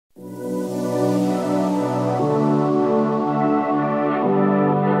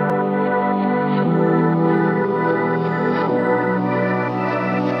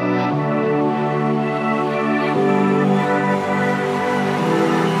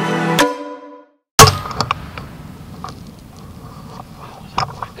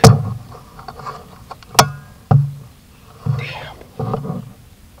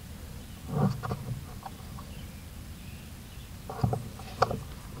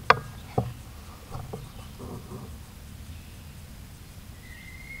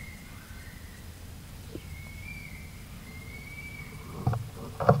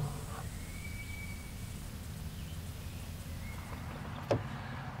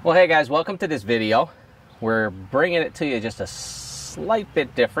Well, hey guys, welcome to this video. We're bringing it to you just a slight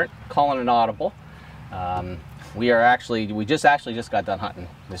bit different, calling an audible. We just got done hunting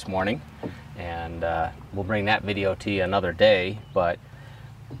this morning, and we'll bring that video to you another day, but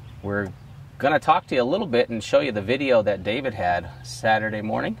we're going to talk to you a little bit and show you the video that David had Saturday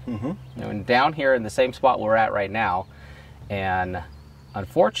morning. And down here in the same spot we're at right now, and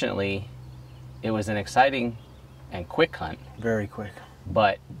unfortunately, it was an exciting and quick hunt. Very quick.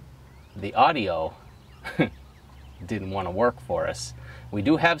 But the audio didn't want to work for us. We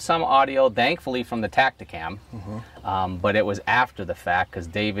do have some audio, thankfully, from the Tacticam, but it was after the fact because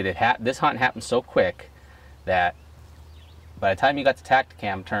David this hunt happened so quick that by the time you got the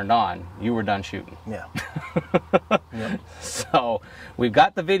Tacticam turned on, you were done shooting. Yeah. Yep. So we've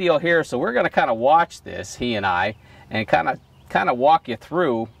got the video here, so we're going to kind of watch this, he and I, and kind of walk you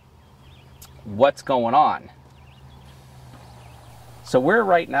through what's going on. So we're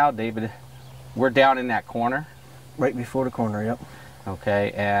right now, David, we're down in that corner. Right before the corner, yep.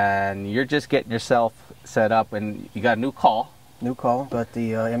 Okay, and you're just getting yourself set up, and you got a new call. New call, got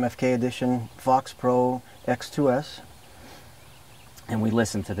the MFK Edition Fox Pro X2S. And we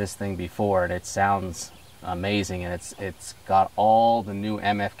listened to this thing before, and it sounds amazing, and it's got all the new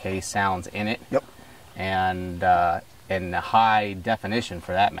MFK sounds in it. Yep. And the high definition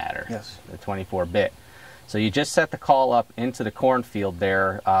for that matter. Yes. The 24-bit. So you just set the call up into the cornfield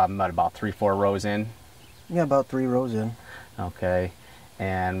there, about 3-4 rows in. Yeah, about 3 rows in. Okay,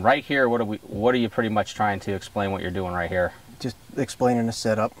 and right here, what are you pretty much trying to explain what you're doing right here? Just explaining the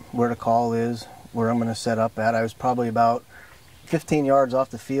setup, where the call is, where I'm going to set up at. I was probably about 15 yards off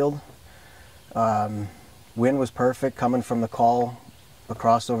the field. Wind was perfect coming from the call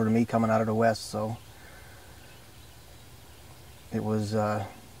across over to me coming out of the west, so it was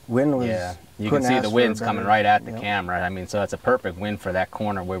wind was. Yeah, you can see the wind's coming right at the camera. I mean, so it's a perfect wind for that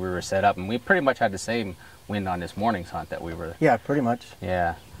corner where we were set up, and we pretty much had the same wind on this morning's hunt that we were. Yeah, pretty much.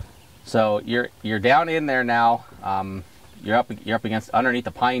 Yeah. So you're down in there now. You're up against underneath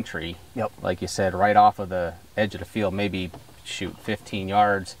the pine tree. Yep. Like you said, right off of the edge of the field, maybe shoot 15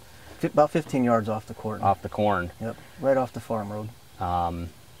 yards. About 15 yards off the corn. Off the corn. Yep. Right off the farm road.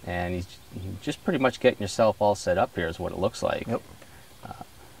 And you're just pretty much getting yourself all set up here is what it looks like. Yep.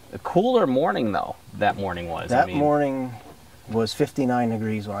 A cooler morning though. That morning was. That morning was 59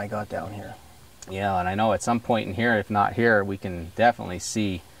 degrees when I got down here. Yeah, and I know at some point in here, if not here, we can definitely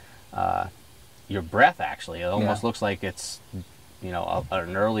see your breath. Actually, it almost looks like it's, you know,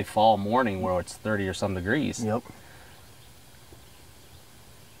 an early fall morning where it's 30 or some degrees. Yep.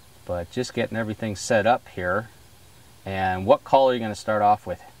 But just getting everything set up here. And what call are you going to start off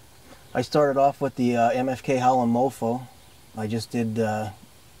with? I started off with the MFK Howl and Mofo. I just did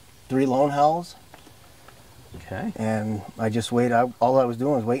 3 lone howls. Okay. And I just waited. All I was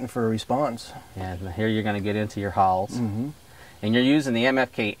doing was waiting for a response. And here you're going to get into your howls. And you're using the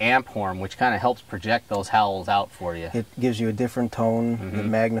MFK amp horn, which kind of helps project those howls out for you. It gives you a different tone. It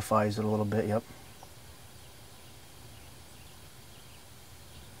magnifies it a little bit, yep.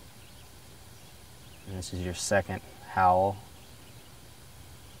 And this is your second howl.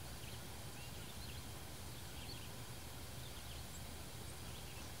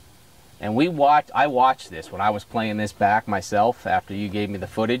 And I watched this when I was playing this back myself after you gave me the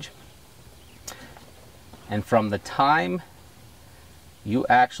footage. And from the time you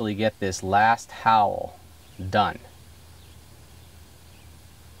actually get this last howl done,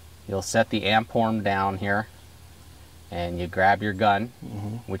 you'll set the amp horn down here and you grab your gun,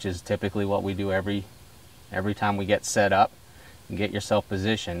 which is typically what we do every time we get set up and get yourself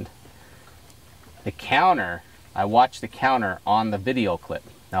positioned. The counter, I watched the counter on the video clip.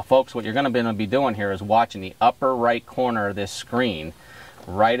 Now folks, what you're going to be doing here is watching the upper right corner of this screen,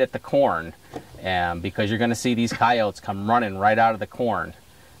 right at the corn, because you're going to see these coyotes come running right out of the corn.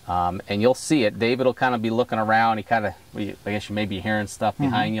 And you'll see it. David will kind of be looking around. I guess you may be hearing stuff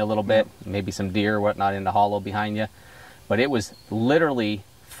behind you a little bit, maybe some deer or whatnot in the hollow behind you. But it was literally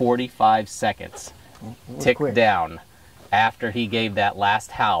 45 seconds ticked down after he gave that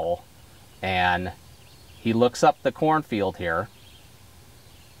last howl. And he looks up the cornfield here,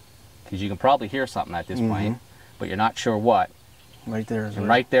 because you can probably hear something at this point, but you're not sure what. Right there is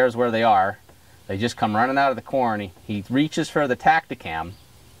right there is where they are. They just come running out of the corn. He reaches for the Tacticam.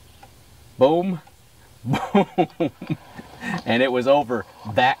 Boom. Boom. And it was over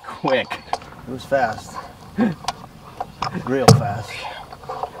that quick. It was fast. Real fast.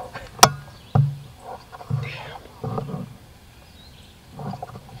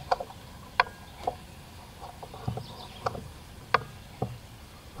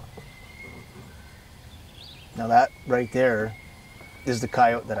 Now that right there is the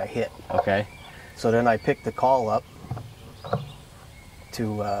coyote that I hit. Okay. So then I picked the call up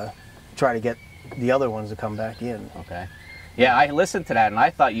to try to get the other ones to come back in. Okay. Yeah, I listened to that and I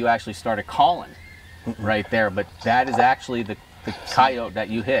thought you actually started calling right there, but that is actually the coyote that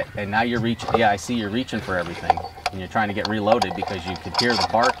you hit, and now you're reaching. Yeah, I see you're reaching for everything, and you're trying to get reloaded because you could hear the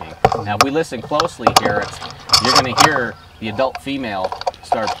barking. Now, if we listen closely here, you're going to hear the adult female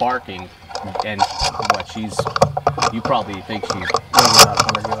start barking, and what you probably think she's maybe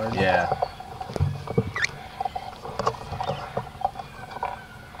about 100 yards. Yeah.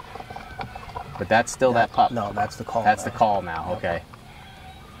 But that's still that pup. No, that's the call. That's the call now. Okay.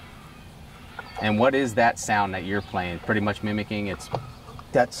 And what is that sound that you're playing? Pretty much mimicking its.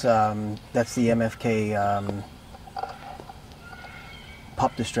 That's the MFK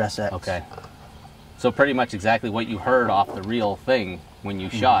pup distress X. Okay. So pretty much exactly what you heard off the real thing when you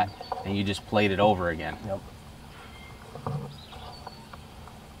shot, and you just played it over again. Yep.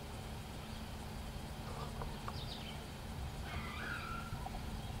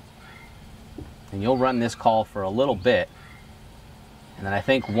 And you'll run this call for a little bit, and then I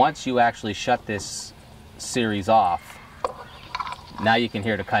think once you actually shut this series off, now you can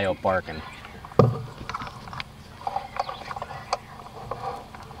hear the coyote barking.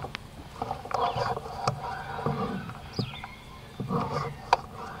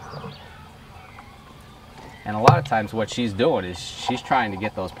 And a lot of times what she's doing is she's trying to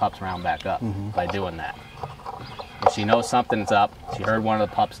get those pups round back up by doing that. If she knows something's up, she heard one of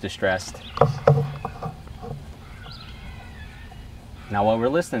the pups distressed. Now while we're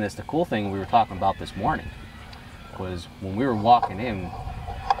listening to this, the cool thing we were talking about this morning was when we were walking in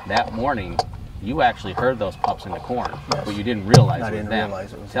that morning, you actually heard those pups in the corn, yes. But you didn't realize I it was didn't them.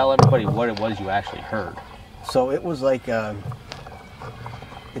 realize it was Tell everybody what it was you actually heard. So it was like,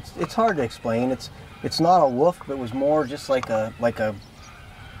 it's hard to explain. It's not a woof, but it was more just like a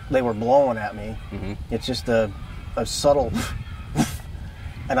they were blowing at me. It's just a subtle,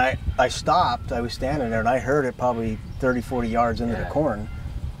 and I stopped. I was standing there and I heard it probably 30, 40 yards into the corn.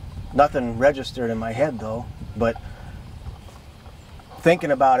 Nothing registered in my head though, but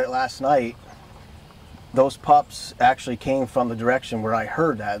thinking about it last night, those pups actually came from the direction where I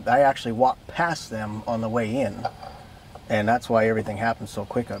heard that. I actually walked past them on the way in, and that's why everything happened so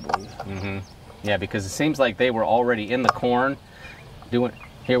quick, I believe. Yeah, because it seems like they were already in the corn doing.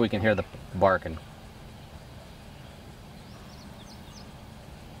 Here we can hear the barking.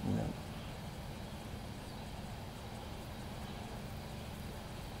 Yeah.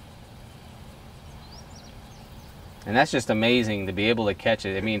 And that's just amazing to be able to catch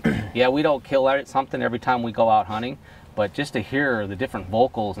it. I mean, yeah, we don't kill something every time we go out hunting, but just to hear the different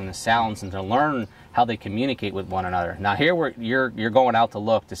vocals and the sounds and to learn how they communicate with one another. Now here you're going out to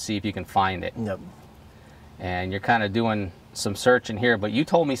look to see if you can find it. Yep. And you're kind of doing some searching here, but you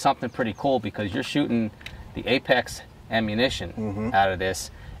told me something pretty cool because you're shooting the Apex ammunition out of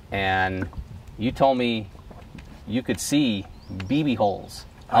this, and you told me you could see BB holes.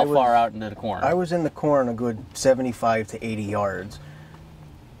 How far out into the corn? I was in the corn a good 75 to 80 yards,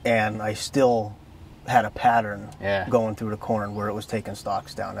 and I still had a pattern going through the corn where it was taking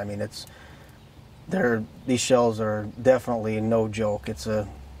stalks down. I mean, these shells are definitely no joke. It's a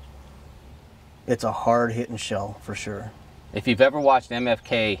hard hitting shell for sure. If you've ever watched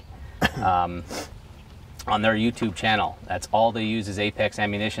MFK on their YouTube channel, that's all they use is Apex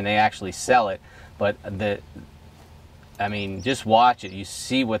ammunition. They actually sell it, but I mean, just watch it. You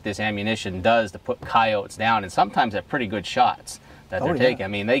see what this ammunition does to put coyotes down, and sometimes they're pretty good shots that they're taking. I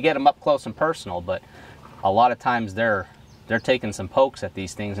mean, they get them up close and personal, but a lot of times they're taking some pokes at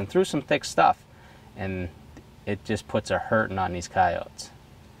these things and through some thick stuff, and it just puts a hurting on these coyotes.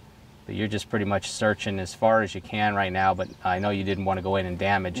 But you're just pretty much searching as far as you can right now, but I know you didn't want to go in and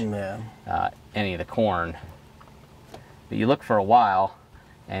damage any of the corn. But you looked for a while,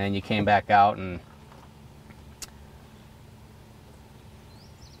 and then you came back out and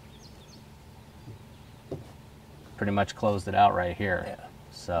pretty much closed it out right here. Yeah.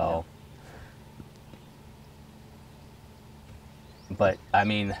 So, but I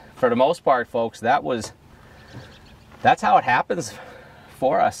mean, for the most part, folks, that's how it happens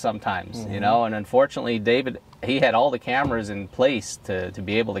for us sometimes, you know. And unfortunately, David, he had all the cameras in place to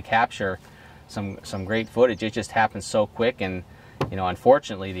be able to capture some great footage. It just happened so quick, and you know,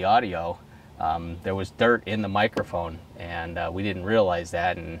 unfortunately, the audio, there was dirt in the microphone, and we didn't realize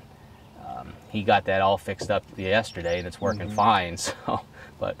that, and he got that all fixed up yesterday, and it's working fine. So,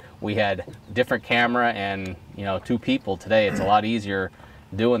 but we had a different camera and, you know, 2 people today. It's a lot easier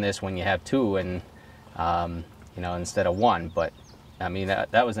doing this when you have 2 and you know, instead of 1. But I mean,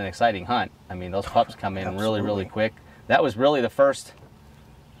 that was an exciting hunt. I mean, those pups come in really quick. that was really the first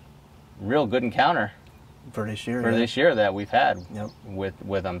real good encounter for this year. This year that we've had Yep.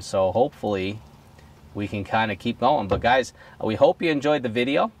 with them. So hopefully we can kind of keep going. But guys, we hope you enjoyed the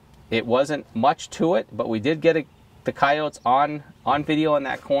video. It wasn't much to it, but we did get the coyotes on video in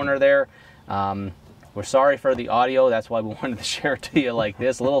that corner there. We're sorry for the audio. That's why we wanted to share it to you like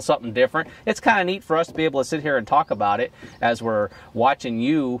this, a little something different. It's kind of neat for us to be able to sit here and talk about it as we're watching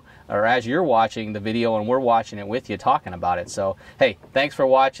you, or as you're watching the video and we're watching it with you, talking about it. So, hey, thanks for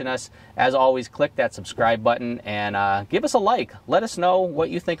watching us. As always, click that subscribe button and give us a like. Let us know what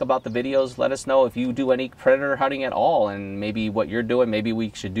you think about the videos. Let us know if you do any predator hunting at all and maybe what you're doing. Maybe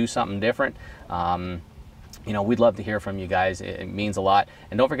we should do something different. You know, we'd love to hear from you guys. It means a lot.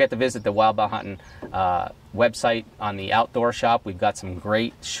 And don't forget to visit the Bout Huntin website on the outdoor shop. We've got some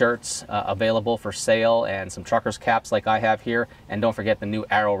great shirts available for sale and some truckers caps like I have here. And don't forget the new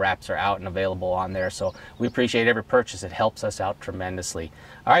arrow wraps are out and available on there. So we appreciate every purchase. It helps us out tremendously.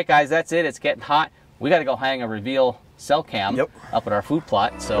 All right, guys, that's it. It's getting hot. We got to go hang a reveal cell cam up at our food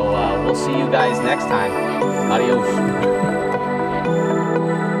plot. So we'll see you guys next time. Adios.